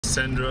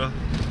Sandra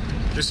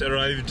just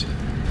arrived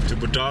to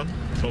Bhutan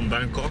from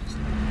Bangkok,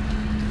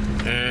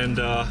 and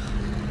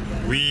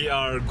we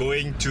are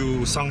going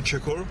to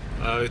Sangchekor.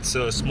 It's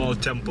a small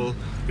temple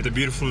with a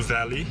beautiful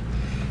valley.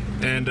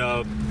 And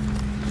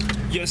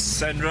yes,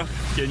 Sandra,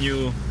 can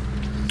you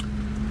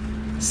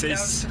say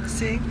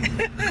something?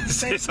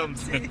 say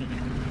something?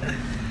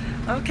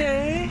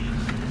 Okay,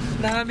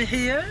 now I'm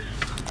here.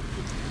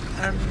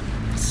 I'm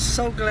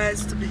so glad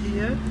to be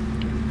here,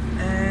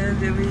 and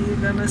we're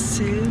gonna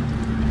see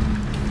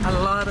a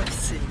lot of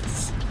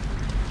things.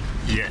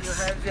 Yes. You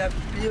have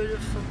a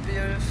beautiful,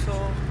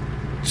 beautiful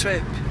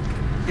trip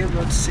you're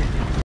going to see.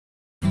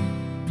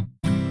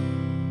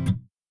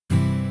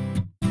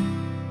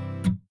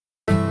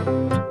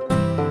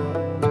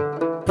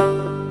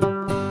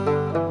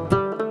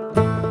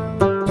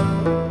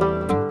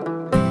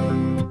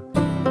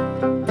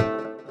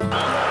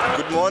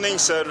 Good morning,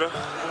 Sarah.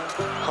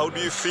 How do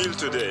you feel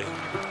today?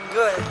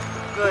 Good,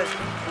 good.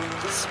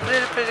 It's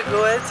pretty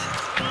good.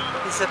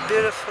 It's a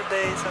beautiful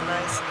day, it's a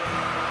nice day.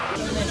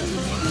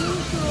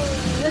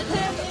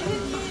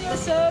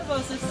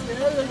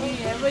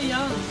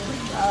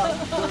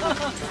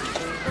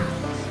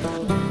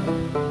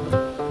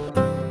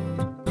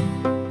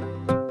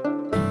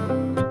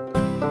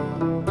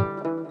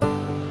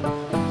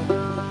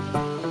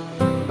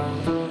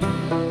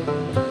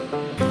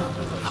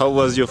 How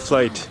was your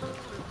flight?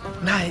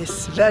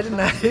 Nice, very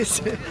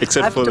nice.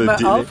 Except for the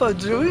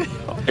delay.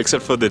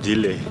 Except for the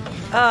delay.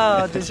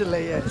 Oh, the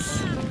delay,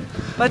 yes.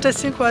 But I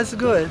think it was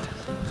good.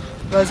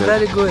 It was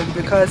very good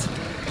because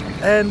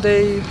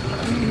they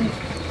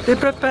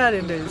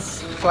preparing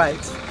this flight.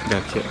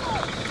 Okay.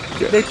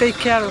 They take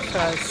care of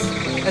us.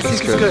 I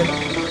think it's good.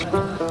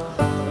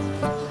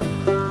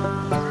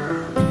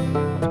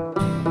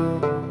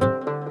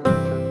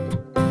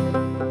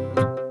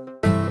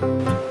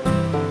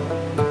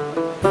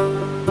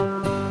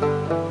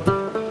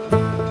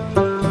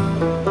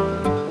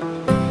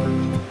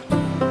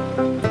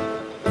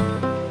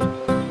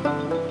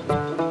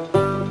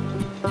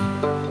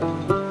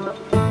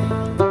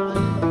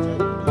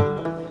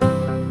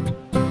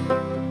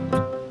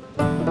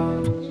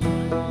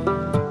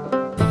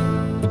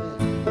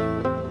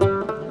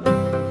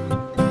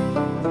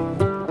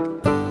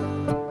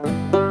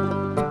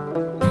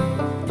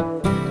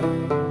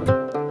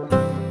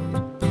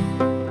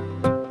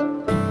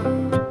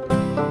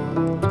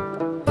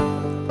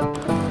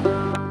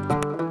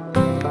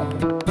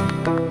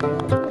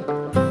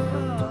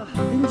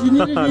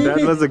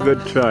 That was a good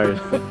try.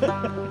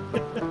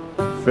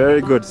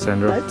 Very good,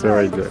 Sandra.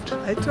 Very good.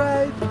 I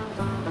tried.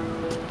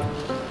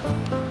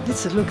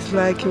 This looks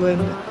like when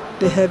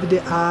they have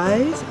the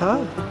eyes.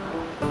 Oh,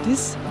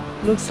 this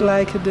looks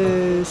like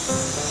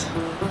this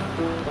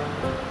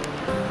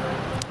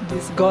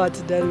god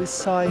that we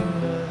saw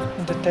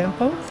in the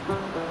temple.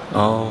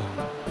 Oh.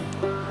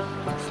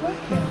 Looks like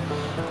him.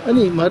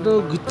 Ani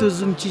mado gutu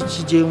zoom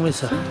chichi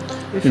jemesa.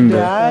 With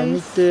the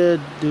eyes.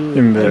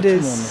 And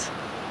this.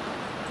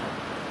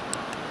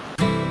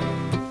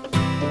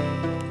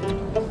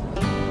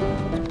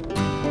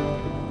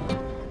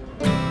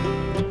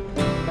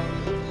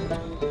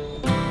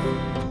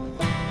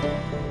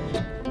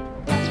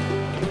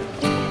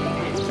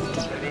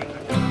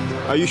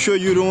 Are you sure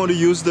you don't want to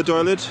use the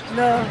toilet?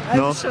 No, I'm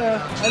No? sure.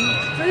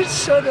 I'm pretty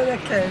sure that I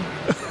can.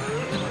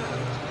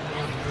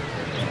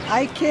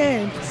 I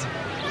can't.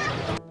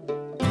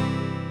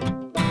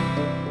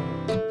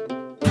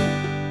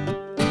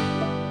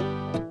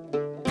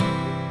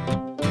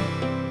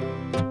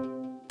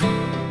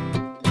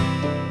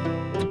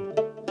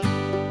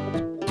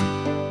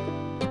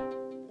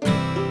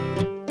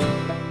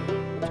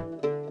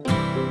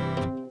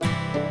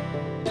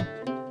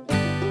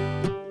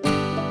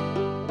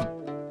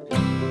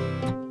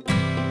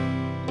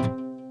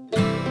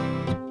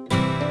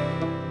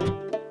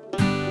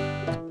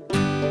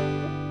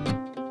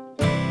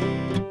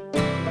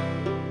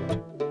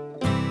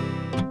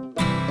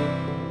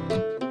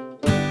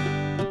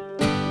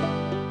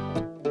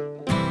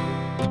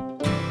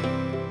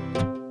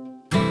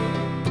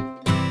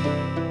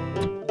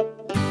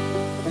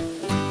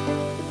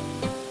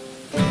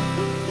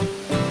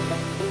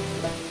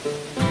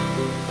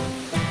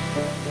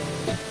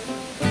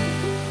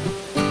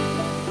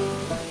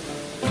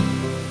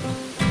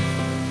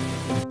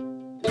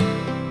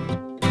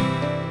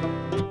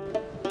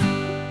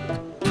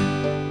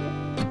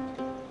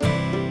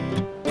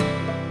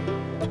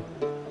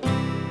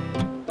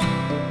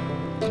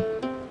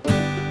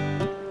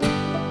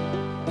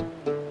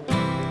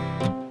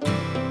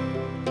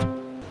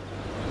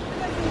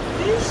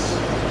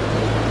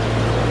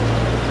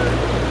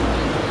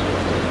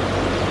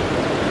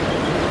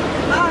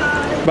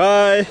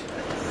 Bye.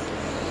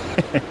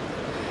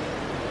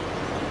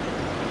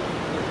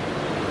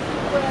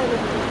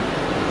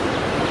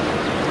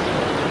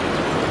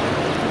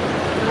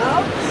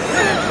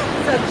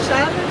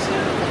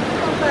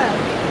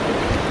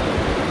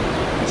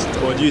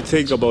 What do you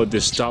think about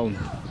this town?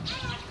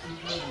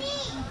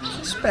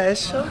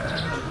 Special,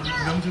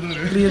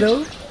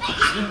 little,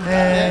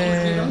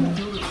 and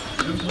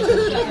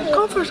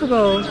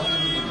comfortable.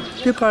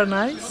 People are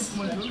nice.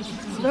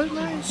 It's very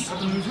nice.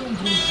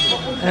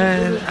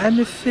 And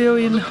I feel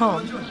in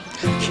home.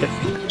 Okay.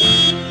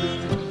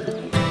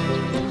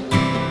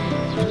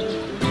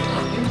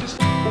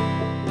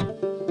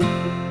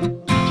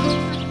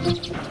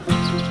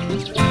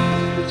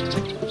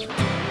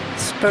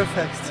 It's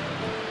perfect.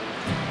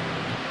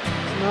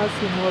 There's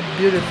nothing more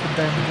beautiful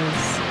than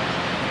this.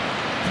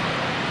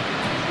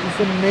 It's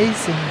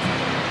amazing.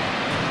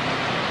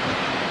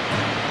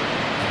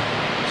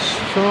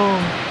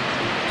 Strong.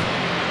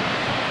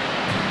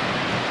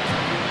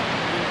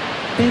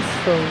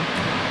 Peaceful.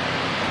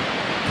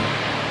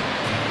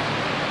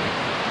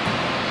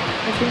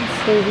 I can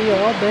stay here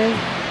all day.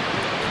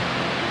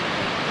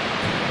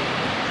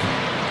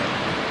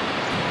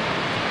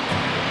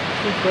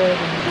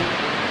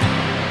 Incredible.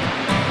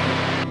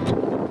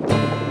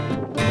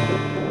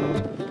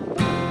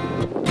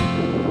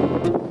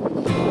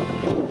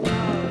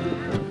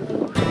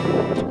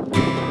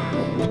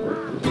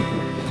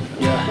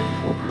 Yeah.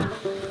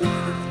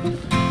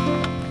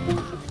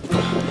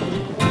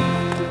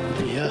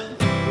 Yeah.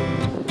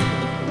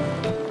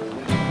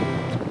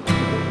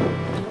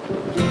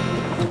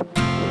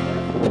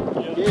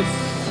 Yes.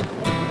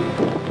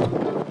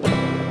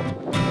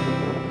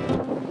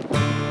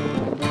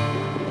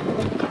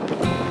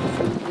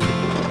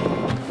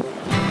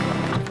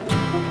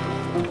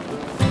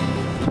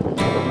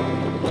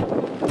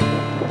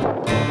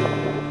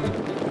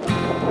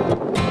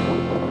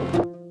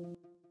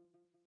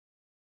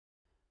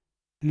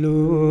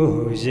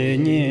 Lu je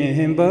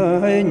nyen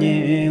ba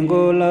nyen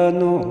go la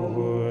no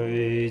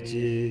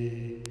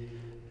ji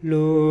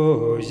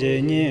Lu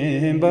je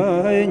nyen ba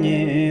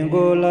nyen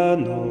go la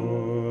no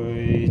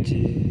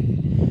ji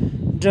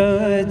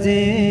Dra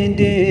jin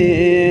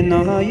de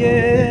na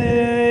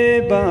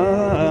ye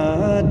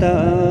ba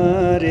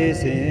da re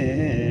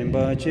se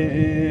ba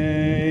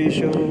che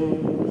sho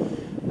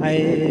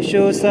ai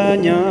sho sa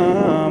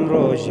nyam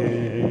ro je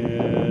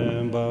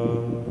ba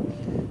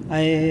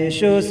ai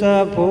sho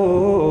sa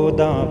po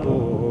da po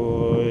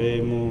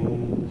mu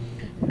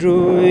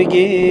dru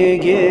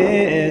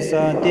ge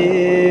sa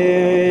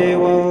te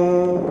wa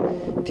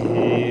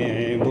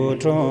te bo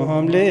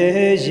trom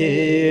le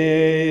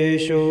je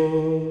sho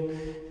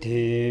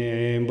te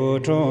bo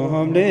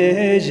trom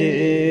le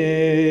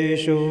je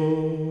sho